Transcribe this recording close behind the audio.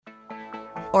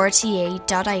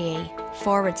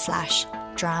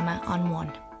rte.ie/drama on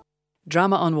one.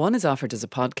 Drama on One is offered as a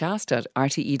podcast at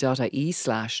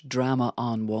rte.ie/drama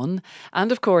on one,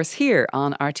 and of course here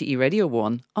on RTE Radio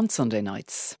 1 on Sunday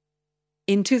nights.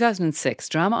 In 2006,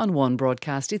 Drama on One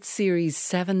broadcast its series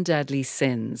 7 Deadly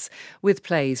Sins, with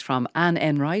plays from Anne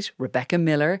Enright, Rebecca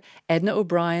Miller, Edna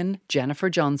O'Brien, Jennifer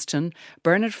Johnston,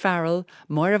 Bernard Farrell,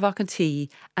 Moira Vacanti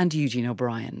and Eugene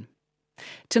O'Brien.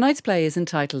 Tonight's play is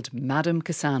entitled Madame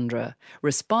Cassandra,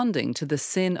 responding to the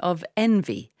sin of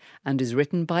envy, and is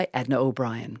written by Edna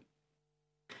O'Brien.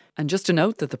 And just to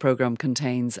note that the programme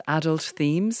contains adult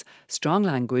themes, strong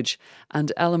language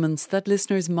and elements that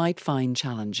listeners might find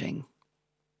challenging.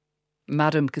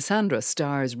 Madame Cassandra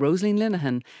stars Rosaleen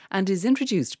Linehan and is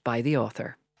introduced by the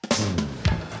author.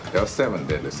 There are 7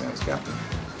 deadly sins, Captain.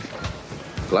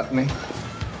 Gluttony,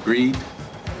 greed,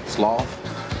 sloth,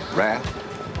 wrath,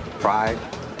 pride,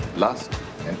 lust,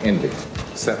 and envy.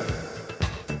 7.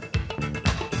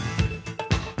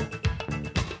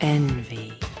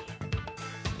 Envy.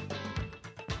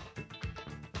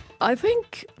 I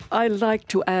think I like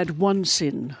to add one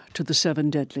sin to the 7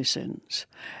 deadly sins,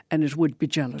 and it would be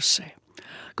jealousy.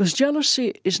 Because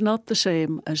jealousy is not the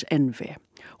same as envy,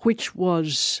 which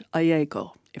was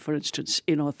Iago, for instance,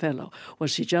 in Othello.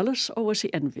 Was he jealous or was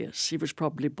he envious? He was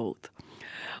probably both.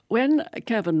 When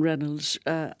Kevin Reynolds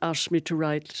asked me to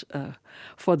write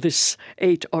for this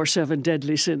 8 or 7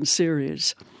 deadly sins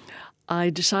series, I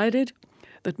decided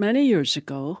that many years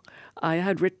ago I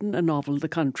had written a novel, The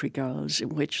Country Girls, in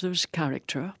which there was a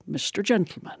character, Mr.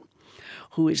 Gentleman,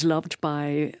 who is loved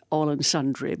by all and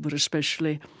sundry, but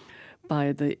especially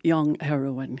by the young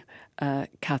heroine,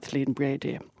 Kathleen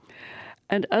Brady.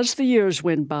 And as the years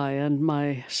went by and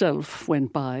myself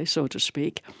went by, so to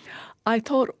speak, I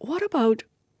thought, what about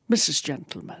Mrs.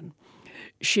 Gentleman?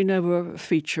 She never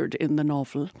featured in the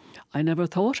novel. I never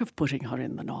thought of putting her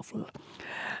in the novel.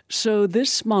 So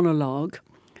this monologue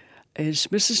is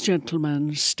Mrs.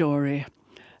 Gentleman's story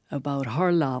about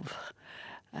her love,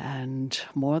 and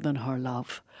more than her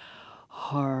love,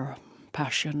 her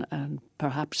passion and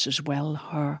perhaps as well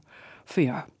her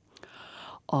fear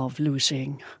of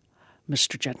losing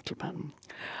Mr. Gentleman.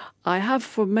 I have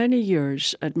for many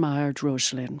years admired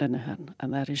Rosaleen Linehan,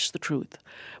 and that is the truth.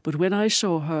 But when I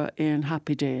saw her in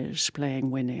Happy Days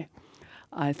playing Winnie,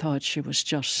 I thought she was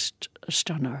just a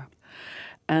stunner.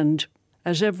 And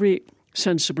as every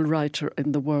sensible writer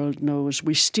in the world knows,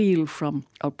 we steal from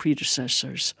our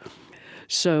predecessors.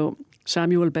 So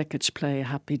Samuel Beckett's play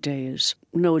Happy Days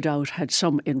no doubt had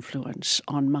some influence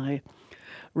on my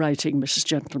writing Mrs.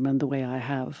 Gentleman the way I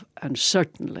have, and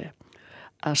certainly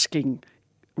asking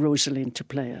Rosaleen to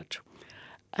play it.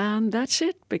 And that's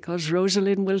it, because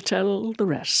Rosaleen will tell the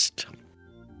rest.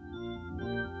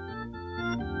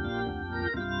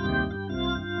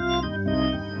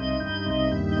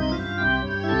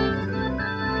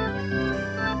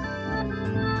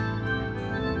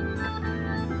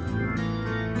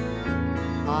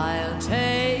 I'll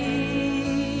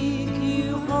take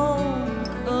you home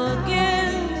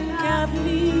again,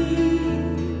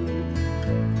 Kathleen,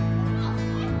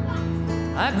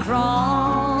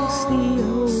 across the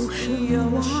ocean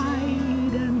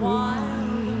wide and wide,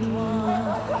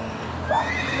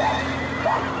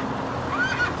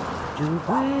 to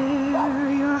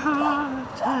where your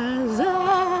heart has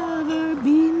ever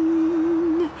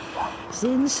been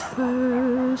since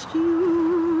first you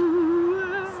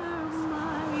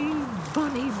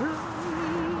Bonnie Brownie.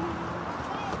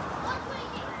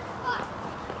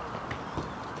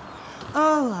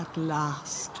 Oh, at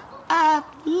last. At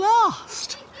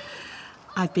last.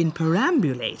 I've been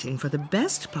perambulating for the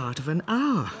best part of an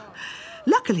hour.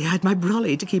 Luckily, I had my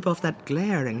brolly to keep off that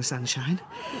glaring sunshine.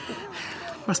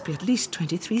 Must be at least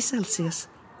 23 Celsius.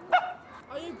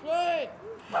 Are you playing?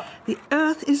 The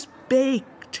earth is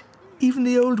baked. Even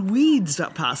the old weeds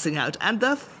are passing out, and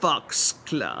the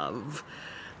foxglove.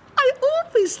 I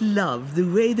always love the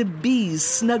way the bees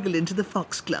snuggle into the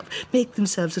foxglove, make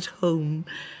themselves at home.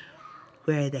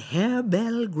 Where the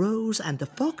harebell grows and the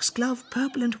foxglove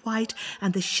purple and white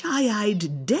and the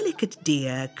shy-eyed delicate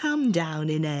deer come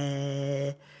down in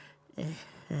a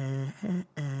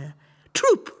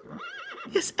troop.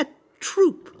 Yes, a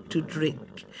troop to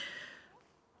drink.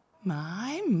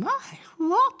 My,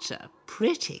 what a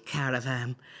pretty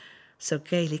caravan. So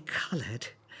gaily coloured.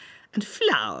 And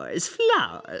flowers,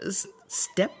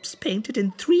 steps painted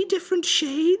in 3 different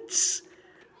shades.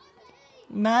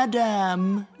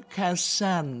 Madame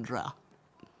Cassandra.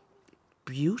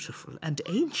 Beautiful and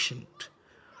ancient.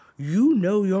 You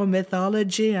know your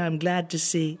mythology, I'm glad to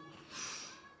see.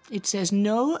 It says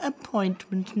no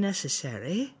appointment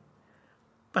necessary.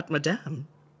 But, madame,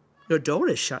 Your door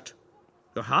is shut.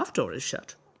 Your half door is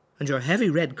shut. And your heavy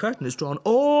red curtain is drawn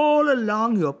all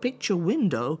along your picture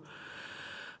window.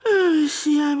 Oh, you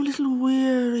see, I'm a little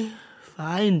weary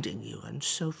finding you and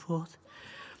so forth.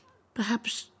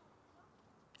 Perhaps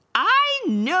I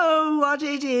know what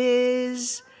it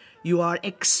is. You are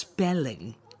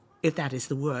expelling, if that is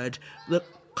the word, the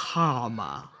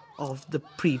karma of the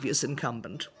previous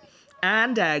incumbent.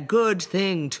 And a good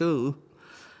thing, too.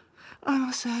 I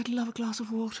must say I'd love a glass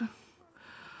of water.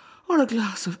 Or a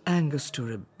glass of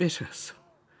Angostura bitters.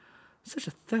 Such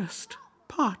a thirst.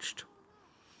 Parched.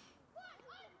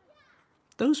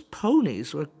 Those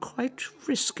ponies were quite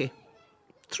frisky.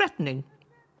 Threatening.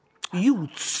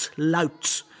 Youths,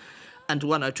 louts. And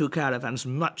one or two caravans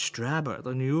much drabber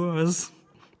than yours.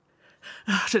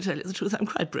 To tell you the truth, I'm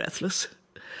quite breathless.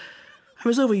 I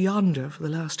was over yonder for the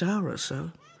last hour or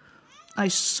so. I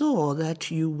saw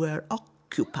that you were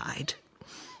occupied.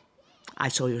 I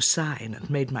saw your sign and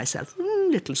made myself a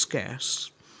little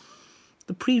scarce.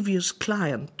 The previous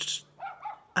client,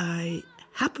 I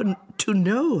happen to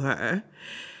know her.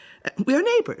 We are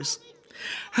neighbours.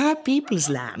 Her people's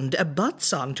land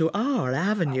abuts onto our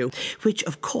avenue, which,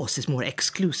 of course, is more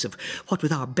exclusive, what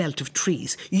with our belt of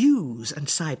trees, yews and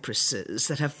cypresses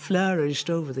that have flourished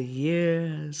over the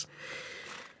years.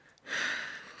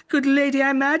 Good lady,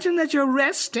 I imagine that you're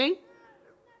resting.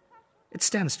 It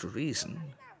stands to reason.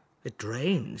 It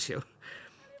drains you.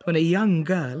 When a young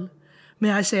girl,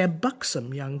 may I say a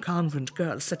buxom young convent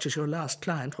girl, such as your last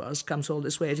client was, comes all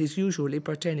this way, it is usually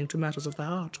pertaining to matters of the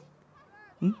heart.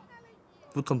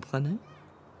 Vous comprenez?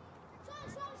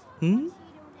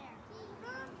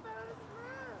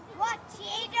 What's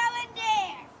she doing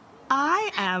there?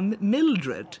 I am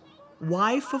Mildred,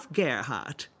 wife of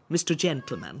Gerhardt, Mr.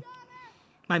 Gentleman.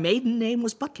 My maiden name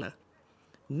was Butler.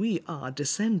 We are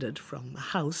descended from the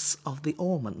house of the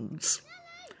Ormonds.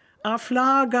 Our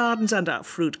flower gardens and our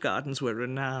fruit gardens were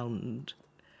renowned,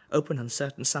 open on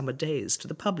certain summer days to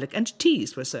the public, and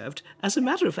teas were served, as a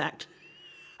matter of fact.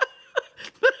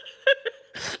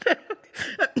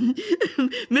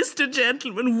 Mr.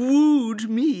 Gentleman wooed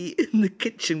me in the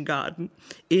kitchen garden,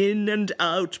 in and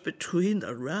out between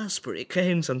the raspberry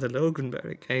canes and the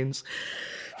loganberry canes.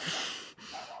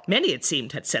 Many, it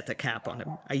seemed, had set the cap on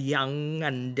him. A young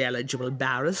and eligible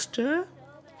barrister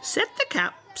set the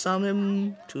caps on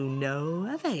him to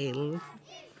no avail.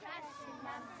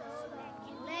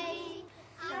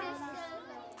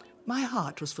 My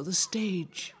heart was for the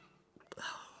stage.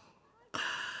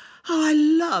 Oh, I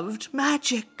loved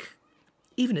magic.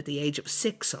 Even at the age of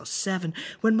 6 or 7,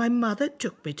 when my mother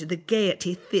took me to the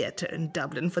Gaiety Theatre in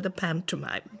Dublin for the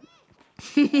pantomime.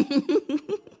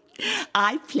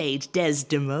 I played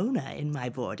Desdemona in my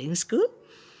boarding school.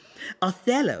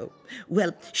 Othello,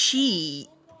 well, he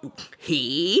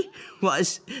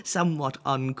was somewhat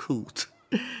uncouth.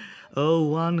 Oh,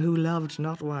 one who loved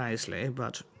not wisely,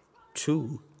 but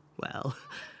too well.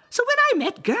 So when I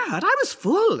met Gerhardt, I was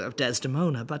full of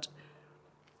Desdemona, but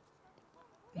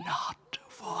not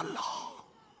for long.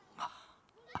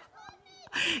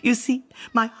 You see,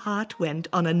 my heart went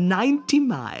on a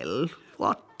 90-mile,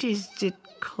 what is it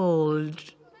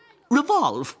called?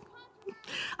 Revolve.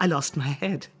 I lost my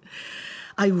head.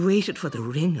 I waited for the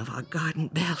ring of our garden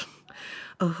bell.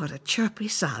 Oh, what a chirpy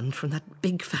sound from that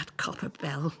big fat copper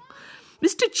bell.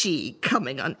 Mr. G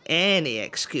coming on any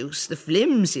excuse, the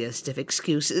flimsiest of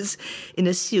excuses, in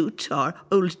a suit or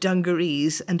old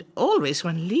dungarees, and always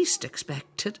when least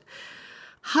expected.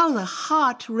 How the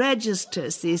heart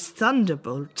registers these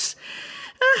thunderbolts.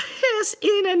 Yes,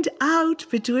 in and out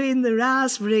between the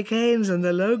raspberry canes and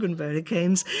the loganberry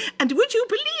canes. And would you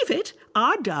believe it?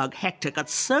 Our dog Hector got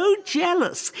so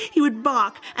jealous he would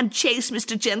bark and chase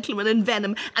Mr. Gentleman in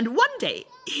venom. And one day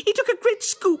he took a great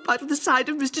scoop out of the side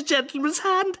of Mr. Gentleman's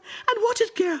hand. And what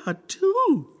did Gerhardt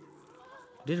do?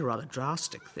 He did a rather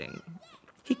drastic thing.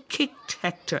 He kicked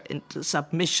Hector into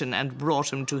submission and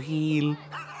brought him to heel.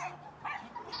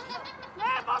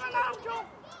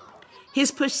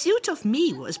 His pursuit of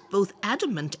me was both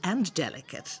adamant and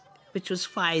delicate, which was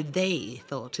why they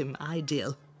thought him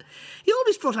ideal. He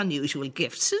always brought unusual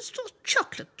gifts,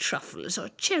 chocolate truffles or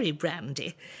cherry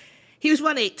brandy. He was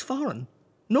 1/8 foreign,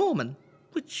 Norman,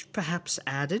 which perhaps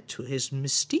added to his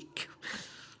mystique.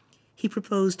 He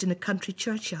proposed in a country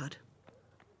churchyard,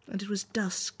 and it was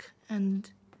dusk, and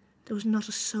there was not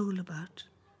a soul about.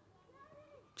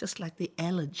 Just like the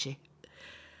elegy.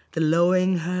 The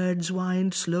lowing herds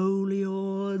wind slowly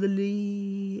o'er the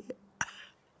lea.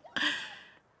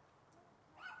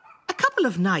 A couple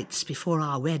of nights before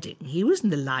our wedding, he was in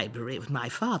the library with my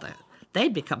father.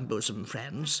 They'd become bosom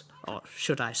friends, or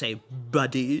should I say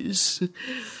buddies.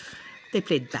 They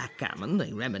played backgammon,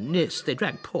 they reminisced, they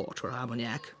drank port or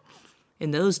armagnac.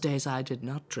 In those days I did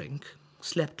not drink,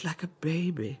 slept like a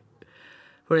baby,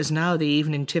 whereas now the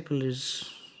evening tipple is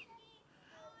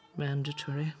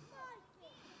mandatory.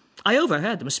 I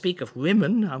overheard them speak of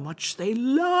women, how much they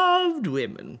loved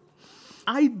women,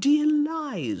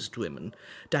 idealized women,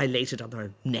 dilated on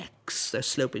their necks, their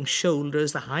sloping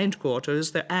shoulders, the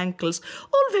hindquarters, their ankles,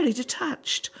 all very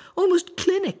detached, almost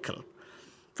clinical.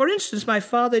 For instance, my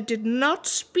father did not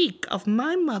speak of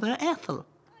my mother Ethel,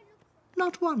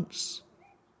 not once,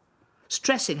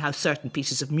 stressing how certain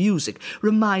pieces of music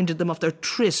reminded them of their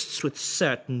trysts with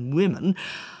certain women,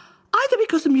 either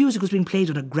because the music was being played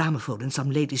on a gramophone in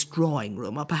some lady's drawing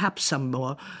room, or perhaps some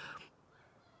more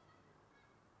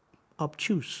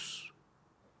obtuse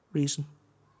reason.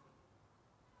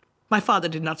 My father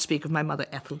did not speak of my mother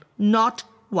Ethel, not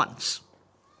once.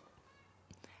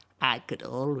 I could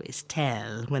always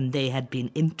tell when they had been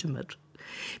intimate,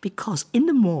 because in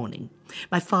the morning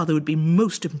my father would be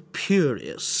most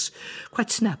imperious, quite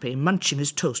snappy, munching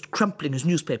his toast, crumpling his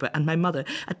newspaper, and my mother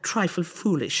a trifle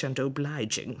foolish and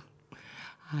obliging.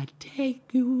 I'd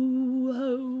take you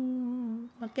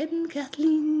home again,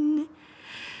 Kathleen,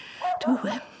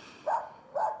 to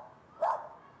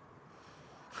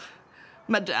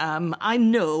Madame, I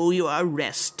know you are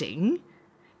resting.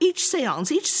 Each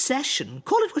séance, each session,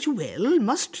 call it what you will,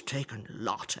 must take a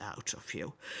lot out of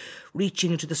you,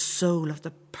 reaching into the soul of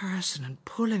the person and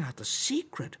pulling out the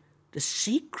secrets.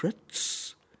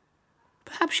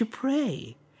 Perhaps you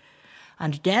pray,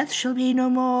 and death shall be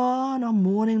no more, nor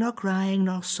mourning, nor crying,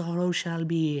 nor sorrow shall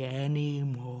be any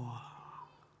more.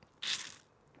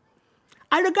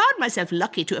 I regard myself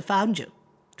lucky to have found you,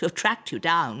 to have tracked you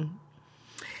down.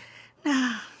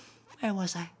 Now, where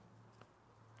was I?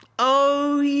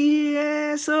 Oh,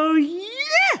 yes,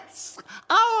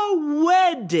 our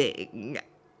wedding.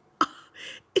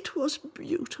 It was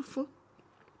beautiful.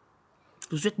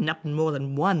 It was written up in more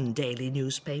than one daily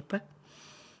newspaper.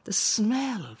 The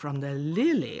smell from the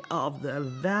lily of the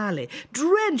valley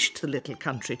drenched the little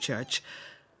country church.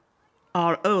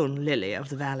 Our own lily of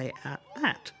the valley at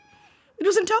that. It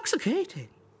was intoxicating.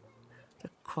 The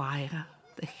choir,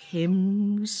 the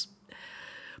hymns,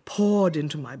 poured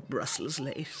into my Brussels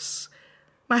lace.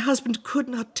 My husband could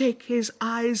not take his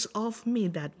eyes off me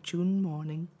that June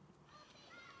morning.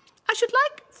 I should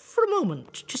like for a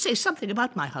moment to say something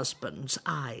about my husband's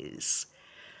eyes.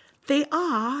 They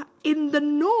are, in the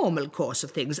normal course of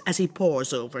things, as he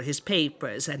pores over his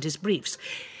papers and his briefs,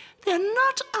 they're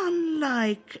not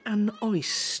unlike an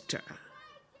oyster,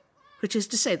 which is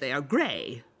to say they are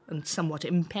grey and somewhat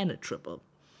impenetrable.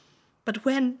 But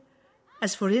when,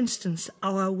 as for instance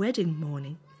our wedding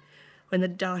morning, when the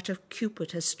dart of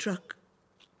Cupid has struck,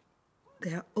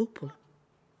 they are opal,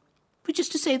 which is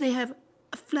to say they have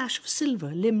a flash of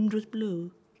silver limned with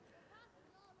blue.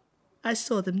 I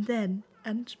saw them then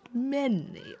and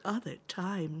many other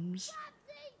times,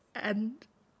 and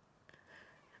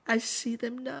I see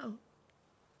them now,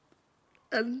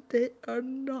 and they are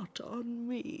not on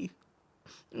me.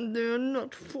 They are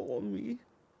not for me.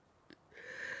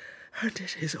 And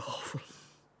it is awful.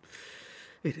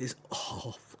 It is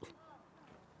awful.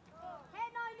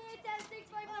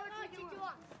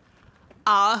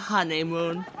 Our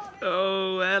honeymoon.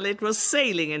 Oh, well, it was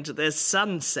sailing into the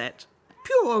sunset.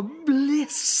 Pure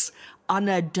bliss.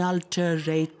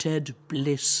 Unadulterated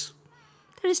bliss.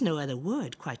 There is no other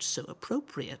word quite so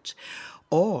appropriate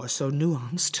or so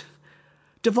nuanced.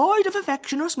 Devoid of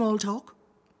affection or small talk.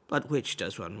 But which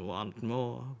does one want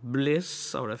more,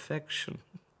 bliss or affection?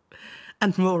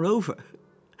 And moreover,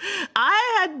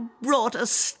 I had brought a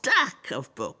stack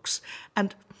of books,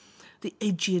 and the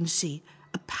Aegean Sea,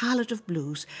 a palette of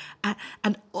blues,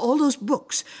 and all those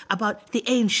books about the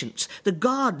ancients, the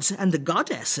gods and the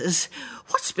goddesses.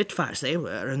 What spitfires they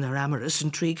were in their amorous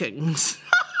intriguings.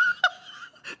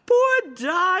 Poor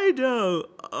Dido!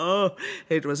 Oh,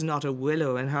 it was not a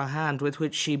willow in her hand with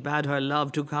which she bade her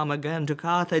love to come again to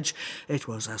Carthage. It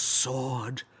was a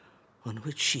sword on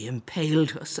which she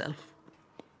impaled herself.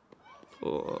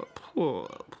 Poor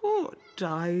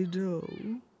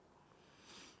Dido.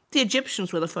 The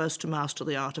Egyptians were the first to master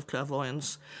the art of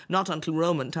clairvoyance. Not until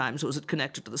Roman times was it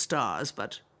connected to the stars,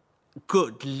 but,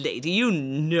 good lady, you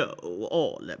know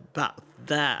all about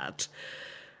that.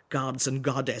 Gods and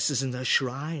goddesses in their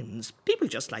shrines, people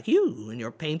just like you in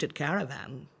your painted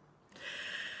caravan.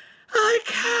 I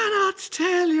cannot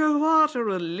tell you what a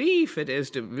relief it is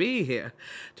to be here,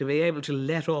 to be able to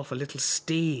let off a little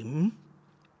steam.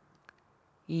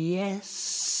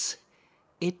 Yes,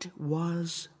 it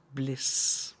was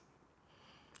bliss.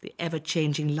 The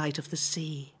ever-changing light of the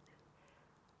sea.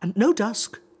 And no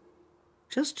dusk,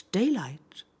 Just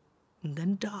daylight, and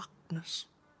then darkness.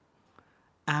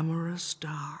 Amorous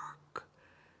dark.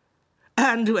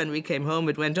 And when we came home,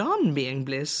 it went on being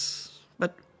bliss.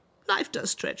 But life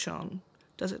does stretch on,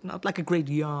 does it not? Like a great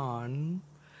yarn.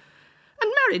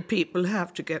 And married people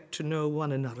have to get to know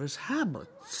one another's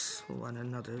habits, one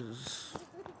another's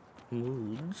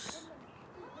moods.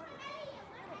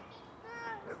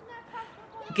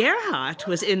 Gerhard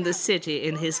was in the city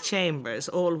in his chambers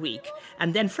all week,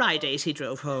 and then Fridays he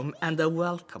drove home, and the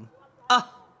welcome.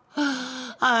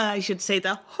 I should say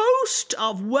the host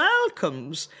of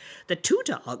welcomes. The two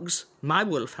dogs, my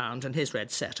wolfhound and his red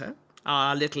setter,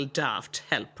 our little daft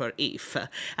helper Eve,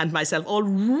 and myself all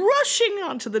rushing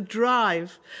onto the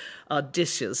drive.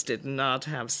 Odysseus did not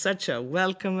have such a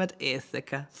welcome at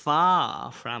Ithaca,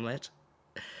 far from it.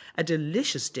 A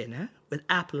delicious dinner with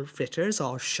apple fritters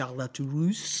or charlotte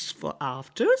russe for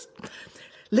afters.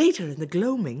 Later in the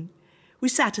gloaming, we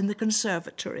sat in the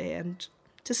conservatory and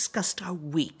discussed our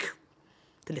week,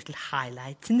 the little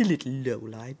highlights and the little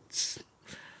lowlights.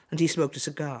 And he smoked a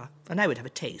cigar, and I would have a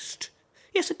taste.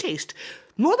 Yes, a taste,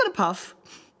 more than a puff.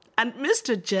 And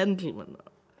Mr. Gentleman,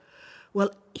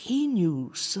 well, he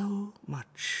knew so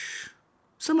much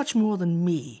more than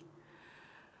me.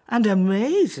 And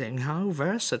amazing how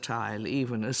versatile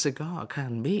even a cigar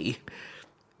can be.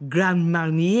 Grand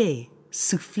Marnier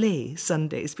soufflé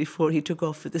Sundays before he took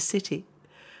off for the city.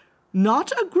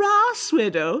 Not a grass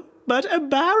widow, but a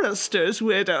barrister's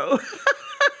widow.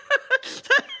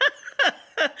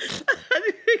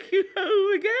 And you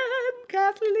home again,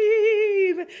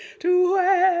 Kathleen, to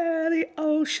where the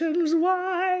ocean's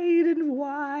wide and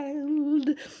wild.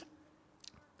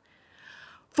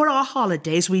 For our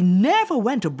holidays, we never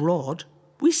went abroad.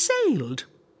 We sailed.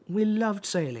 We loved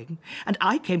sailing, and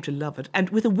I came to love it, and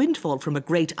with a windfall from a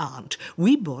great aunt,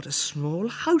 we bought a small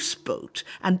houseboat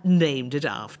and named it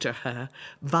after her,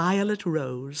 Violet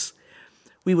Rose.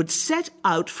 We would set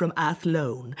out from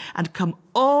Athlone and come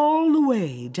all the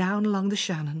way down along the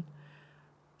Shannon.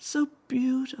 So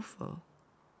beautiful.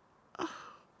 Oh,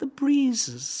 the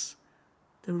breezes,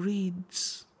 the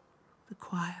reeds, the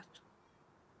quiet.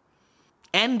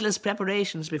 Endless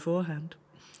preparations beforehand.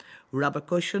 Rubber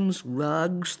cushions,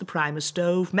 rugs, the primer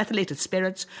stove, methylated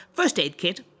spirits, first aid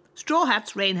kit, straw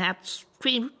hats, rain hats,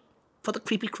 cream for the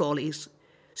creepy crawlies.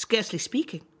 Scarcely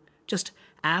speaking, just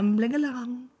ambling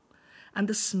along. And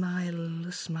the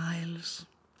smiles.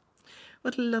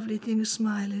 What a lovely thing a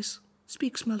smile is.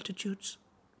 Speaks multitudes.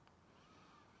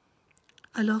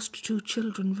 I lost 2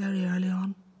 children very early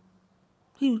on.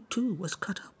 He, too, was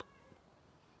cut up.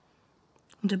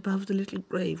 And above the little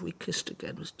grave we kissed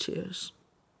again with tears.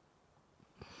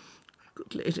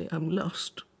 Good lady, I'm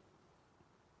lost.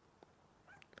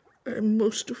 I'm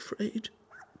most afraid.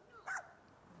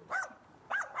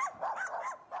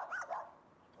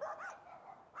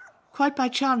 Quite by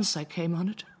chance I came on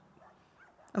it.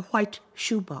 A white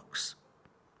shoebox,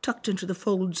 tucked into the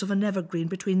folds of an evergreen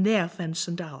between their fence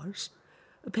and ours.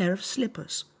 A pair of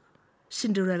slippers,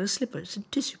 Cinderella slippers in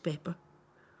tissue paper.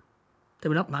 They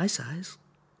were not my size.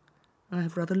 I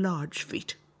have rather large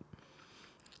feet.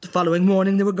 The following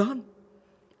morning they were gone.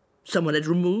 Someone had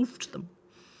removed them.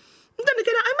 And then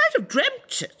again, I might have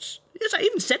dreamt it. Yes, I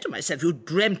even said to myself, you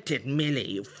dreamt it, Millie.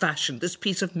 You fashioned this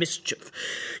piece of mischief.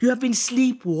 You have been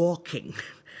sleepwalking.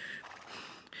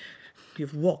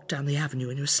 You've walked down the avenue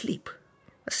in your sleep.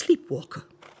 A sleepwalker.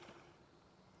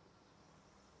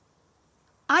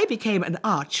 I became an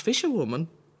arch-fisherwoman.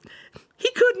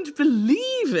 He couldn't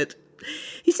believe it.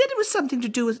 He said it was something to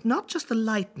do with not just the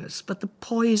lightness, but the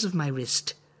poise of my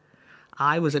wrist.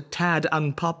 I was a tad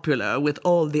unpopular with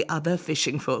all the other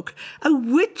fishing folk. A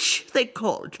witch, they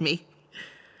called me.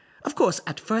 Of course,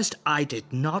 at first I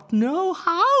did not know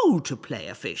how to play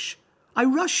a fish. I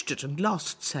rushed it and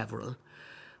lost several.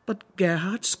 But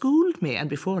Gerhard schooled me, and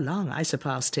before long I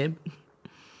surpassed him.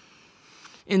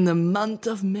 In the month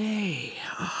of May,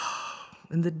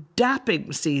 in the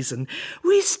dapping season,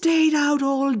 we stayed out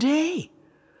all day.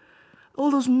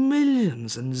 All those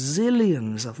millions and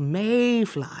zillions of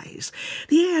mayflies,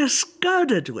 the air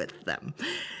scudded with them.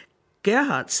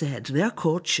 Gerhard said their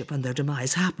courtship and their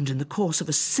demise happened in the course of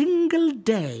a single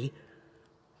day.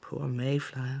 Poor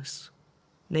mayflies.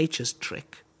 Nature's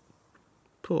trick.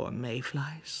 Poor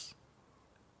mayflies.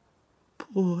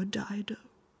 Poor Dido.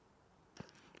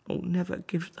 Oh, never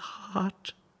give the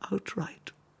heart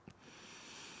outright.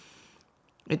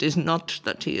 It is not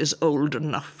that he is old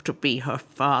enough to be her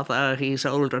father, he's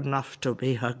old enough to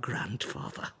be her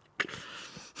grandfather.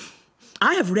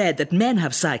 I have read that men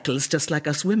have cycles just like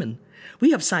us women.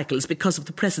 We have cycles because of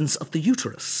the presence of the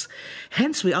uterus.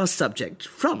 Hence we are subject,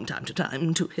 from time to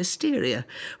time, to hysteria,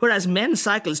 whereas men's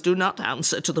cycles do not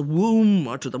answer to the womb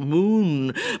or to the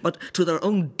moon, but to their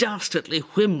own dastardly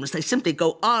whims. They simply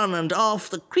go on and off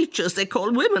the creatures they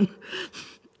call women.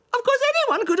 Of course,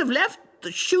 anyone could have left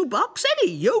the shoebox,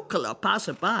 any yokel or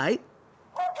passerby.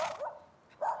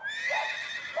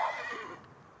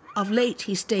 Of late,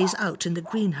 he stays out in the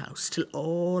greenhouse till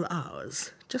all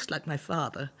hours, just like my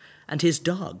father and his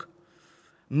dog.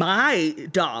 My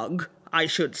dog, I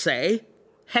should say,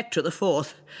 Hector the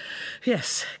Fourth.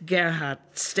 Yes, Gerhard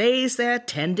stays there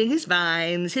tending his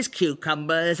vines, his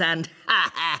cucumbers, and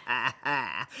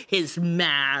his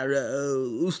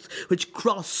marrows, which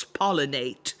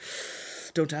cross-pollinate.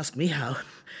 Don't ask me how.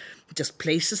 He just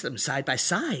places them side by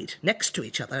side, next to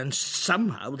each other, and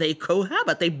somehow they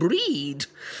cohabit, they breed.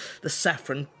 The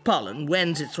saffron pollen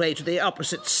wends its way to the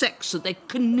opposite sex, so they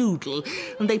canoodle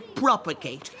and they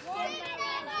propagate.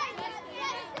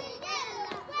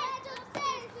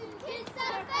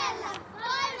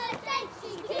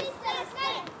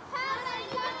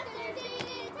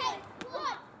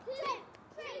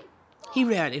 He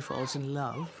rarely falls in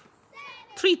love.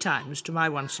 3 times to my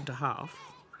 1.5.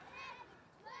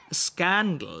 A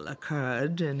scandal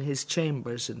occurred in his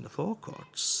chambers in the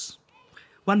forecourts.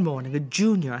 One morning, a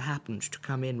junior happened to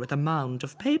come in with a mound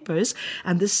of papers,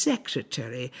 and the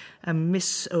secretary, a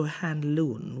Miss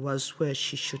O'Hanlon, was where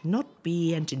she should not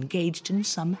be and engaged in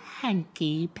some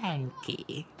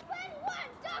hanky-panky.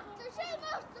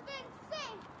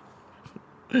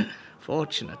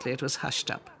 Fortunately, it was hushed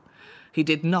up. He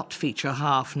did not feature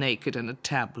half-naked in a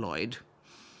tabloid.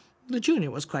 The junior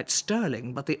was quite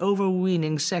sterling, but the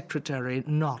overweening secretary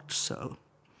not so.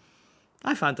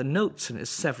 I found the notes in his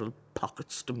several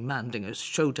pockets demanding a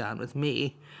showdown with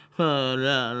me. It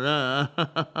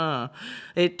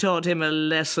taught him a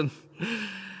lesson.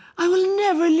 "I will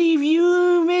never leave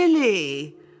you,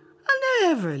 Millie. I'll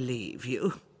never leave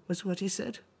you," was what he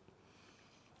said.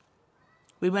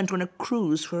 We went on a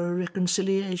cruise for a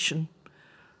reconciliation.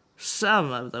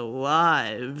 Some of the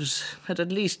wives had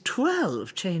at least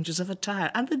 12 changes of attire,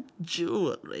 and the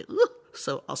jewellery,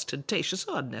 so ostentatious,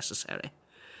 so unnecessary.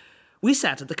 We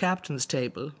sat at the captain's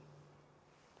table.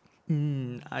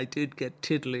 I did get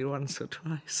tiddly once or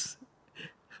twice.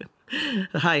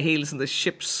 The high heels and the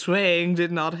ship swaying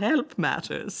did not help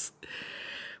matters.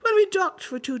 When we docked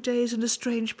for 2 days in a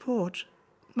strange port,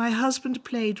 my husband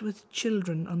played with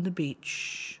children on the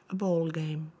beach, a ball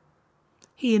game.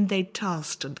 He and they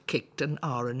tossed and kicked an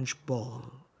orange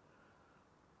ball.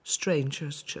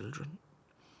 Strangers' children.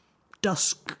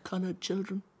 Dusk-coloured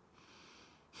children.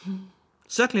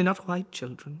 Certainly not white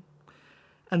children.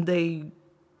 And they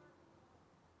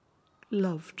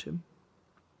loved him.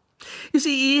 You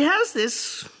see, he has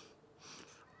this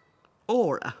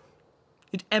aura.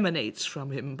 It emanates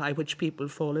from him, by which people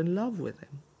fall in love with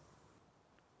him.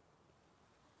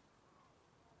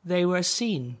 They were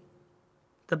seen.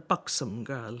 The buxom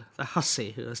girl, the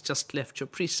hussy who has just left your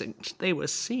precinct, they were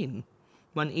seen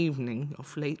one evening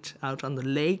of late out on the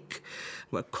lake,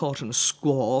 were caught in a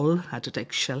squall, had to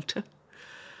take shelter.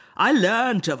 I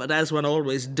learnt of it, as one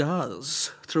always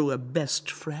does, through a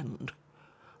best friend,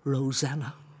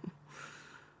 Rosanna.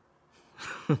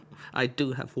 I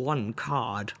do have one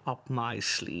card up my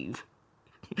sleeve,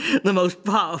 the most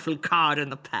powerful card in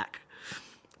the pack.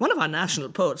 One of our national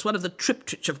poets, one of the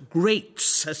triptych of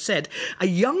greats, has said, a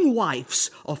young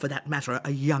wife's, or for that matter, a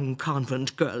young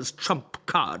convent girl's trump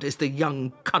card is the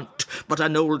young cunt, but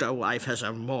an older wife has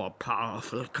a more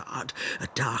powerful card, a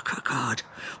darker card,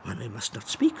 one we must not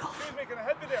speak of.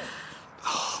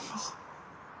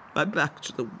 My back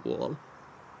to the wall,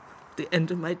 the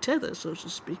end of my tether, so to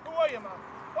speak. Who are you, ma'am?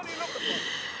 What are you looking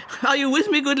for? Are you with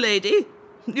me, good lady?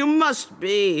 You must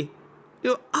be.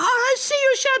 I see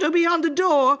your shadow beyond the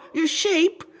door, your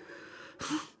shape.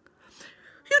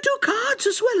 You do cards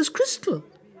as well as crystal.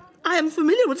 I am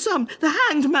familiar with some. The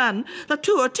Hanged Man, the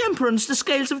Tour, Temperance, the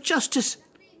Scales of Justice.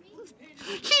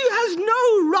 He has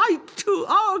no right to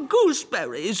our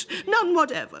gooseberries, none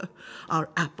whatever. Our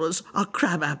apples, our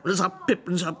crab apples, our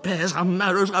pippins, our pears, our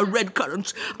marrows, our red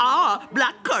currants, our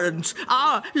black currants,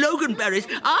 our loganberries,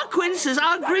 our quinces,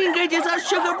 our greengages, our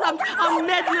sugar plums, our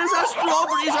medlars, our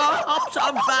strawberries, our hops,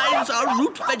 our vines, our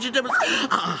root vegetables,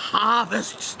 our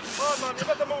harvests. Oh, man, you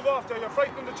better move off there. You're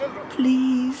frightening the children.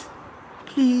 Please,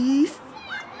 please.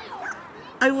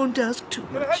 I won't ask too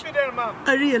Can I much. help you there, ma'am?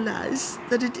 I realise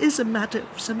that it is a matter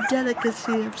of some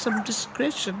delicacy, of some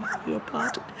discretion on your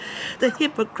part. The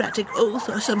Hippocratic oath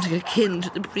or something akin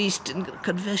to the priest in the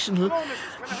confessional. No, mistress,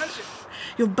 can I help you?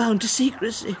 You're bound to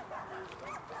secrecy.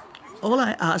 All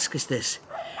I ask is this.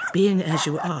 Being as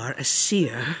you are, a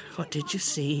seer, what did you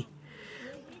see?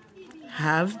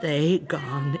 Have they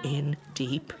gone in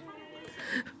deep?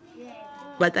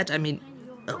 By that I mean...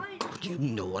 Oh, God, you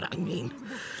know what I mean.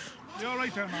 You all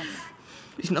right there, man?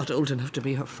 He's not old enough to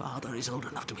be her father. He's old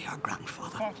enough to be her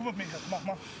grandfather. Come on, come with me here. Come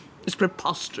on. It's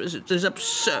preposterous. It is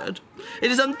absurd.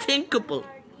 It is unthinkable.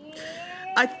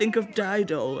 I think of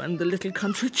Dido and the little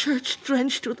country church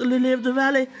drenched with the lily of the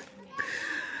valley.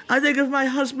 I think of my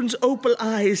husband's opal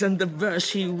eyes and the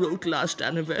verse he wrote last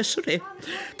anniversary.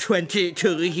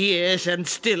 22 years and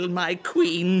still my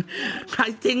queen.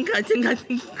 I think.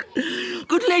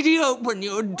 Good lady, open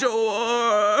your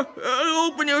door.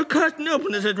 Open your curtain,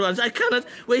 open it at once. I cannot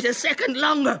wait a second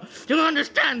longer. Do you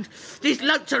understand? These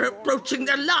louts are approaching.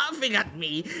 They're laughing at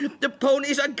me. The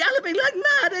ponies are galloping like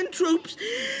mad in troops.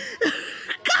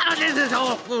 God, this is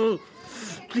awful.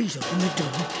 Please open the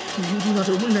door. If you do not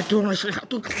open the door, I shall have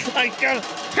to kick it in.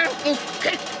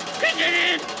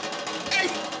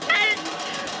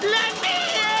 Let me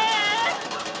in!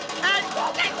 Let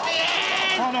me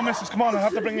in! Oh, no, missus, come on, I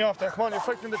have to bring you off there. Come on, you're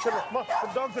frightening the children. Come on,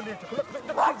 the dogs are nature. Look,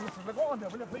 the dogs are go on there,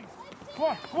 will you, please? Come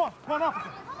on, off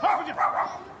with you.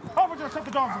 Off with you, set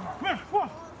the dogs in there. Come here, come on.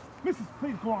 Missus,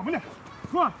 please, go on, will you?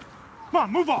 Come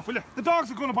on, move off, will you? The dogs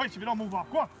are going to bite you if you don't move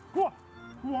off. Go on, will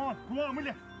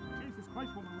you? Jesus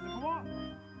Christ, woman, will you? Go on.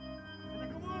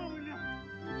 Will you?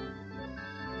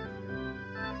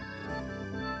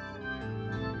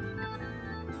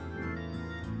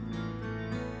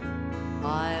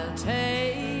 I'll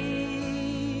take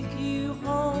you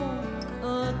home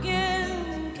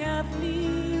again,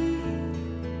 Kathleen,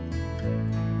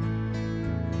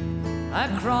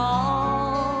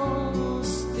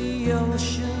 across the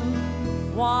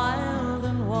ocean, wild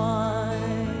and wide.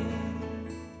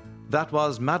 That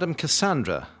was Madame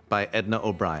Cassandra by Edna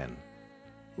O'Brien.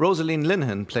 Rosaleen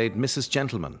Linehan played Mrs.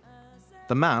 Gentleman.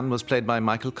 The man was played by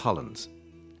Michael Collins.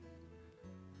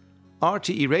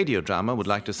 RTE Radio Drama would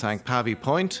like to thank Pavy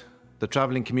Point, the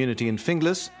travelling community in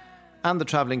Finglas, and the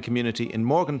travelling community in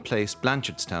Morgan Place,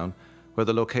 Blanchardstown, where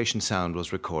the location sound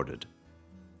was recorded.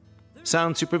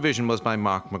 Sound supervision was by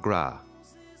Mark McGrath.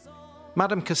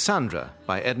 Madame Cassandra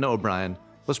by Edna O'Brien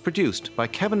was produced by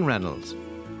Kevin Reynolds.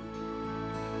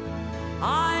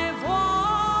 I've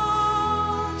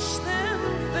watched them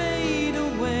fade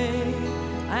away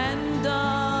and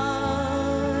die.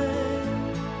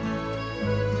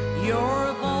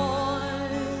 Your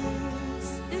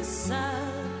voice is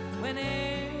sad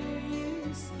whene'er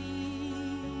you speak,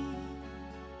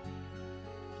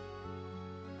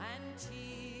 and tears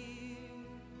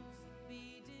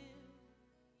bedew.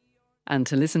 And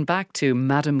to listen back to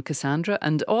Madame Cassandra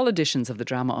and all editions of the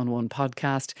Drama on One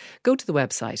podcast, go to the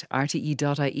website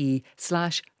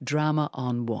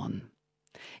rte.ie/dramaon1.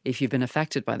 If you've been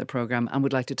affected by the programme and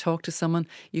would like to talk to someone,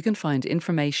 you can find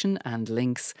information and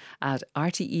links at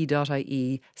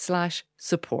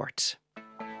rte.ie/support.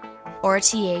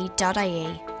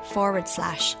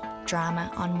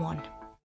 rte.ie/drama on one.